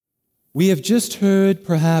We have just heard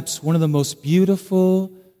perhaps one of the most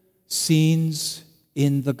beautiful scenes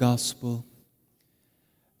in the gospel.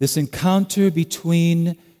 This encounter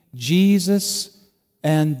between Jesus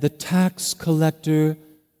and the tax collector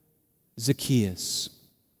Zacchaeus.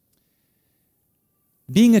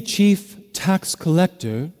 Being a chief tax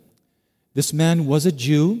collector, this man was a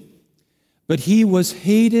Jew, but he was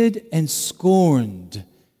hated and scorned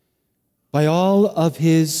by all of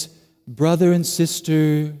his brother and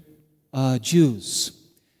sister Jews.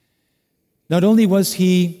 Not only was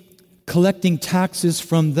he collecting taxes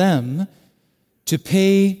from them to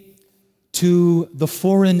pay to the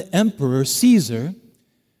foreign emperor Caesar,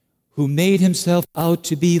 who made himself out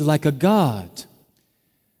to be like a god.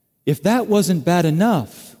 If that wasn't bad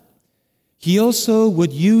enough, he also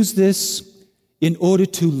would use this in order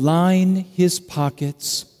to line his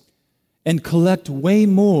pockets and collect way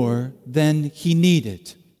more than he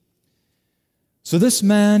needed. So this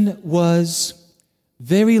man was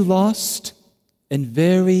very lost and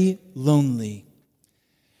very lonely.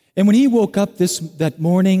 And when he woke up that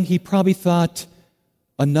morning, he probably thought,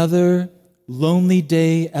 another lonely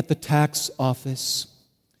day at the tax office.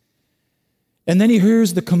 And then he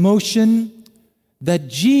hears the commotion that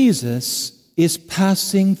Jesus is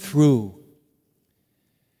passing through.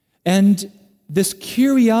 And this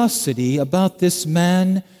curiosity about this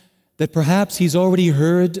man that perhaps he's already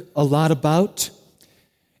heard a lot about,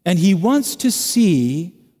 and he wants to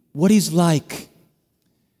see what he's like.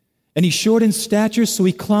 And he's short in stature, so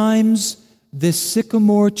he climbs this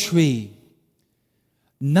sycamore tree,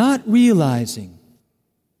 not realizing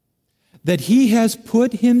that he has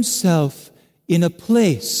put himself in a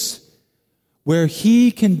place where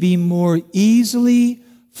he can be more easily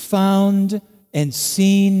found and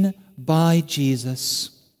seen by Jesus.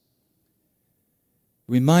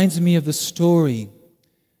 It reminds me of the story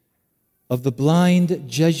of the blind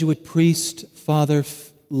Jesuit priest, Father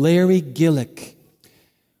Larry Gillick,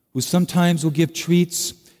 who sometimes will give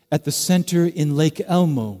treats at the center in Lake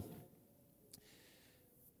Elmo.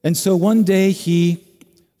 And so one day he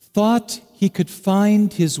thought he could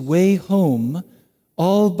find his way home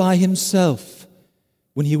all by himself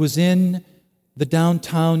when he was in the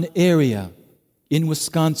downtown area in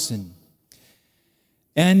Wisconsin.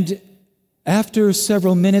 And after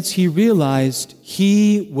several minutes, he realized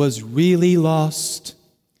he was really lost.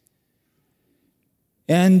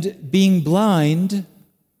 And being blind,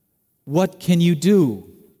 what can you do?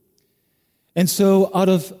 And so out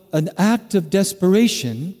of an act of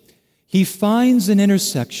desperation, he finds an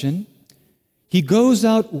intersection. He goes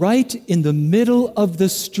out right in the middle of the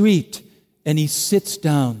street and he sits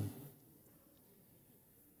down.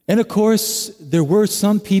 And of course, there were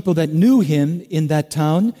some people that knew him in that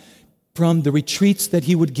town from the retreats that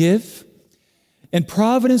he would give. And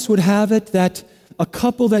Providence would have it that a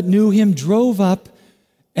couple that knew him drove up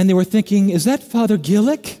and they were thinking, is that Father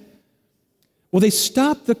Gillick? Well, they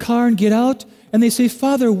stop the car and get out and they say,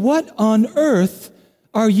 Father, what on earth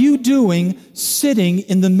are you doing sitting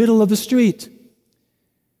in the middle of the street?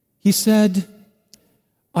 He said,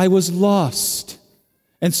 I was lost,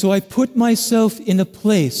 and so I put myself in a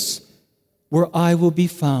place where I will be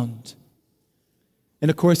found.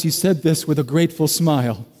 And of course, he said this with a grateful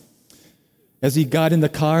smile as he got in the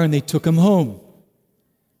car and they took him home.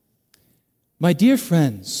 My dear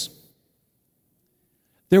friends,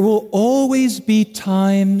 there will always be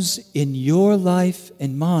times in your life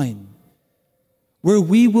and mine where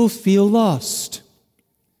we will feel lost.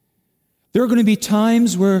 There are going to be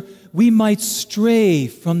times where we might stray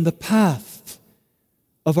from the path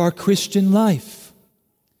of our Christian life.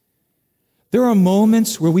 There are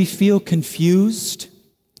moments where we feel confused,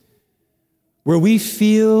 where we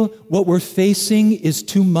feel what we're facing is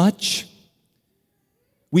too much.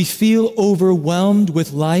 We feel overwhelmed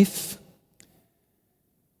with life.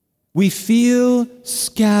 We feel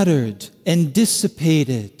scattered and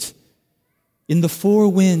dissipated in the four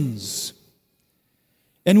winds.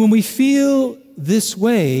 And when we feel this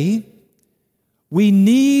way, we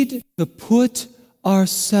need to put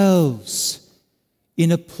ourselves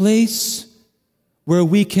in a place where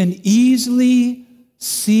we can easily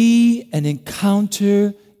see and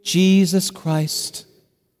encounter Jesus Christ.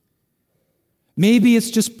 Maybe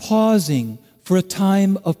it's just pausing for a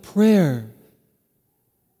time of prayer.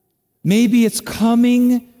 Maybe it's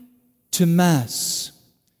coming to Mass,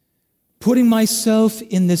 putting myself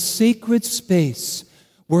in this sacred space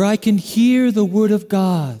where I can hear the Word of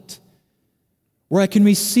God, where I can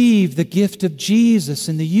receive the gift of Jesus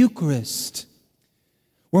in the Eucharist,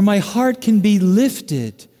 where my heart can be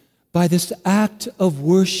lifted by this act of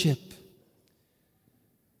worship.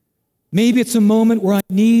 Maybe it's a moment where I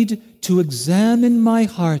need to examine my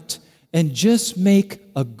heart and just make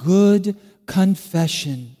a good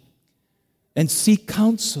confession and seek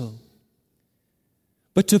counsel,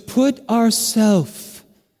 but to put ourselves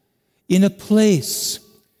in a place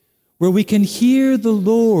where we can hear the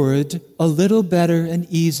Lord a little better and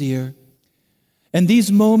easier. And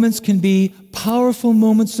these moments can be powerful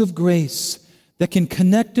moments of grace that can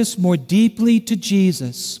connect us more deeply to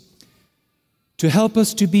Jesus, to help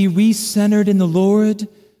us to be re-centered in the Lord,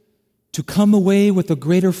 to come away with a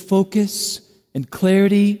greater focus and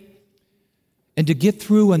clarity, and to get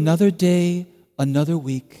through another day, another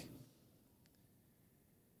week.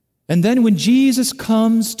 And then when Jesus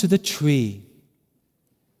comes to the tree,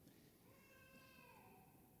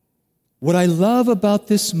 what I love about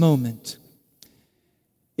this moment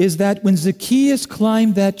is that when Zacchaeus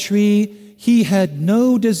climbed that tree, he had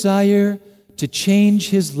no desire to change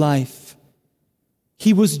his life.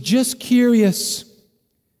 He was just curious.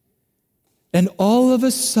 And all of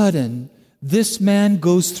a sudden, this man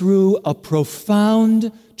goes through a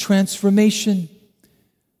profound transformation.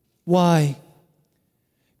 Why?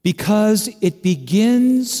 Because it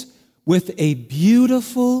begins with a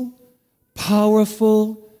beautiful,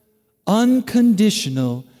 powerful,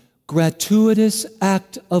 unconditional, gratuitous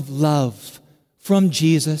act of love from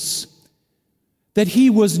Jesus that he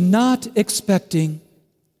was not expecting.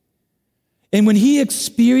 And when he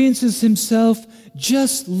experiences himself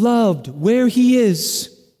just loved where he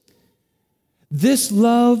is, this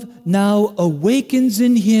love now awakens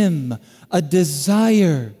in him a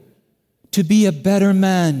desire to be a better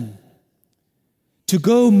man, to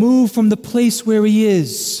go move from the place where he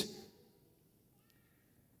is.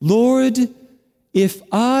 Lord, if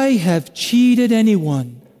I have cheated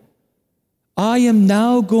anyone, I am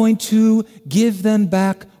now going to give them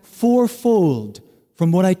back fourfold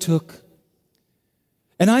from what I took.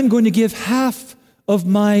 And I'm going to give half of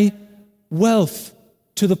my wealth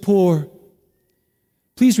to the poor.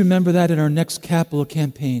 Please remember that in our next capital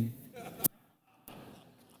campaign.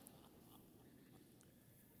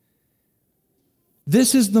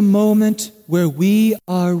 This is the moment where we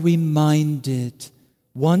are reminded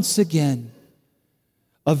once again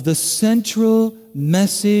of the central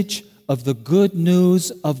message of the good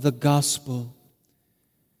news of the gospel.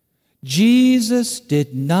 Jesus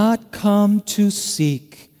did not come to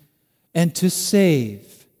seek and to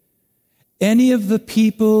save any of the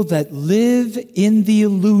people that live in the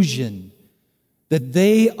illusion that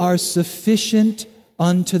they are sufficient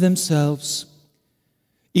unto themselves,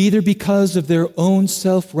 either because of their own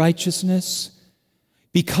self-righteousness,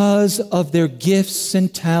 because of their gifts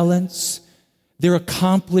and talents, their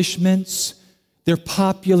accomplishments, their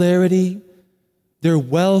popularity, their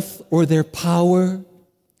wealth, or their power.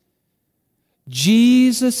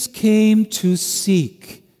 Jesus came to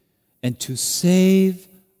seek and to save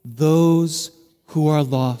those who are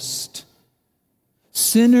lost.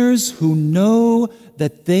 Sinners who know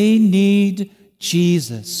that they need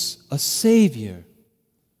Jesus, a Savior.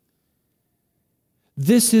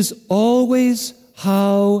 This is always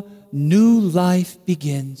how new life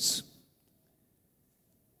begins.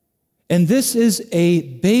 And this is a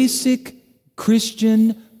basic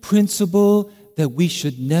Christian principle that we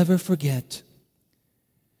should never forget.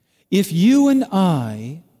 If you and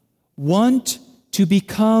I want to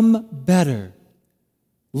become better,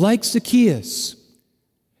 like Zacchaeus,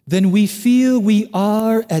 then we feel we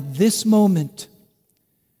are at this moment.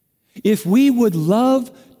 If we would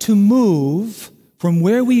love to move from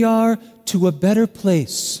where we are to a better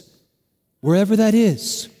place, wherever that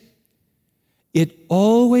is, it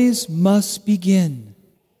always must begin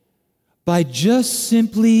by just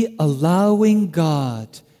simply allowing God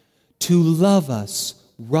to love us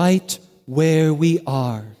right where we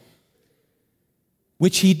are,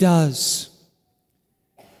 which He does.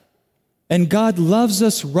 And God loves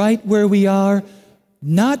us right where we are,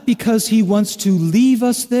 not because He wants to leave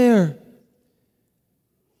us there,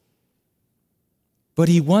 but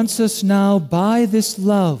He wants us now, by this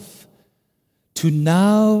love, to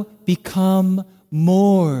now become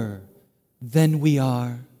more than we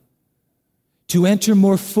are, to enter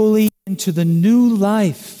more fully into the new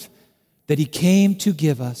life that He came to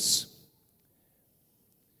give us.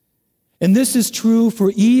 And this is true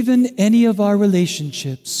for even any of our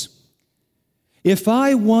relationships. If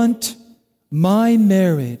I want my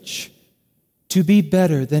marriage to be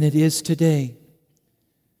better than it is today,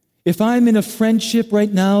 if I'm in a friendship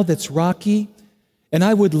right now that's rocky, and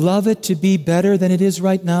I would love it to be better than it is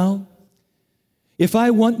right now, if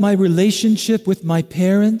I want my relationship with my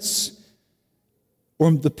parents,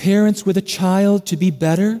 or the parents with a child, to be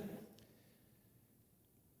better,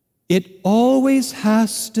 it always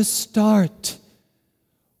has to start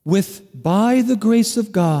with, by the grace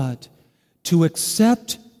of God, to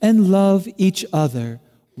accept and love each other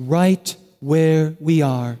right where we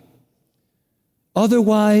are.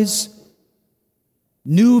 Otherwise,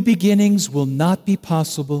 new beginnings will not be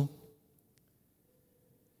possible.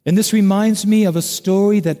 And this reminds me of a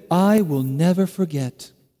story that I will never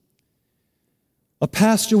forget. A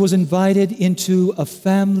pastor was invited into a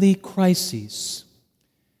family crisis.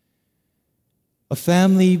 A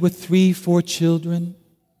family with 3-4 children.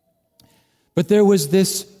 But there was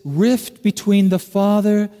this rift between the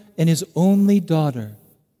father and his only daughter.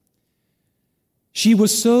 She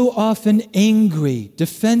was so often angry,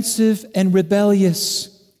 defensive, and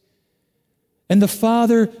rebellious. And the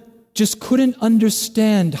father just couldn't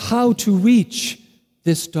understand how to reach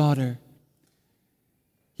this daughter.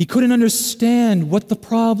 He couldn't understand what the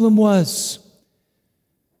problem was.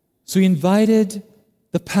 So he invited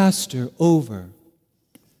the pastor over.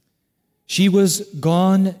 She was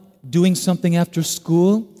gone doing something after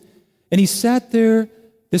school, and he sat there,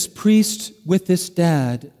 this priest with this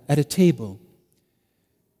dad, at a table.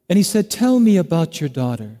 And he said, "Tell me about your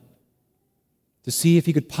daughter," to see if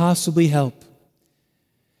he could possibly help.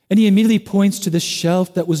 And he immediately points to the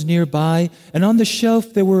shelf that was nearby, and on the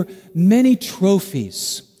shelf there were many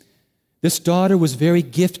trophies. This daughter was very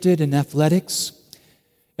gifted in athletics,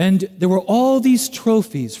 and there were all these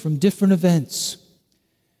trophies from different events.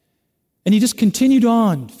 And he just continued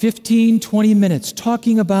on 15, 20 minutes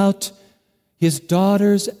talking about his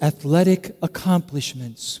daughter's athletic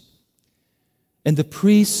accomplishments. And the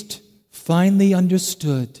priest finally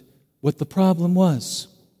understood what the problem was.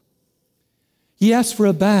 He asked for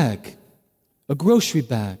a bag, a grocery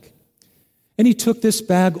bag. And he took this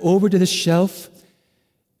bag over to the shelf.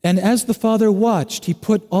 And as the father watched, he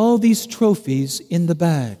put all these trophies in the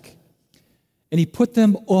bag. And he put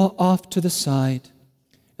them all off to the side,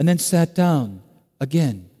 and then sat down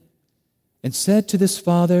again and said to this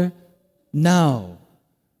father, "Now,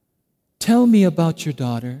 tell me about your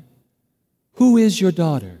daughter. Who is your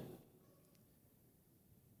daughter?"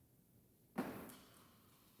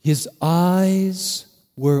 His eyes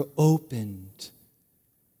were opened,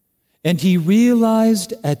 and he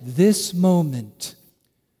realized at this moment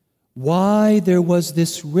why there was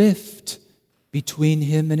this rift between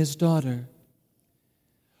him and his daughter.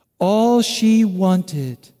 All she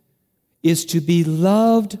wanted is to be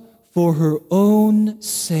loved for her own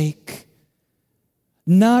sake,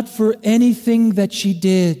 not for anything that she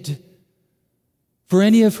did, for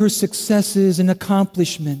any of her successes and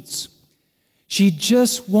accomplishments. She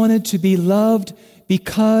just wanted to be loved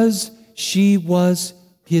because she was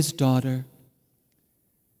his daughter.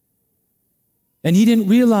 And he didn't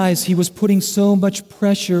realize he was putting so much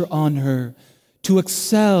pressure on her to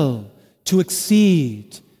excel, to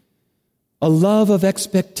exceed, a love of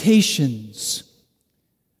expectations,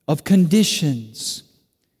 of conditions.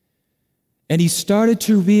 And he started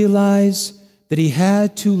to realize that he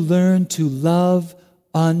had to learn to love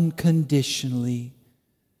unconditionally,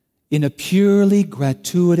 in a purely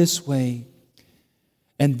gratuitous way.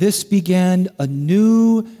 And this began a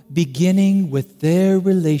new beginning with their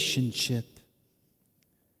relationship.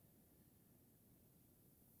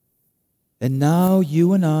 And now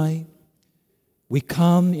you and I, we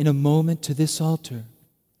come in a moment to this altar,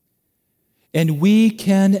 and we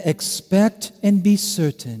can expect and be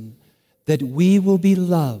certain that we will be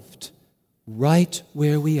loved right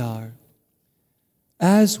where we are,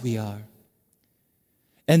 as we are.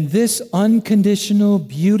 And this unconditional,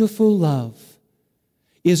 beautiful love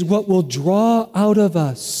is what will draw out of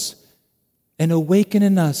us and awaken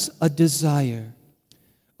in us a desire,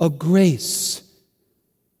 a grace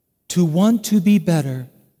to want to be better,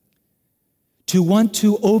 to want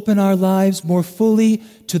to open our lives more fully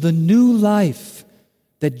to the new life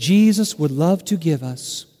that Jesus would love to give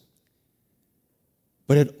us.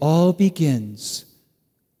 But it all begins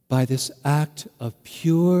by this act of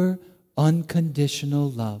pure, unconditional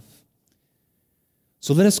love.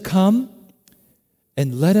 So let us come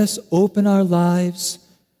and let us open our lives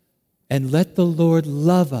and let the Lord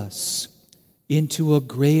love us into a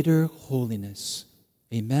greater holiness.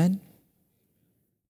 Amen.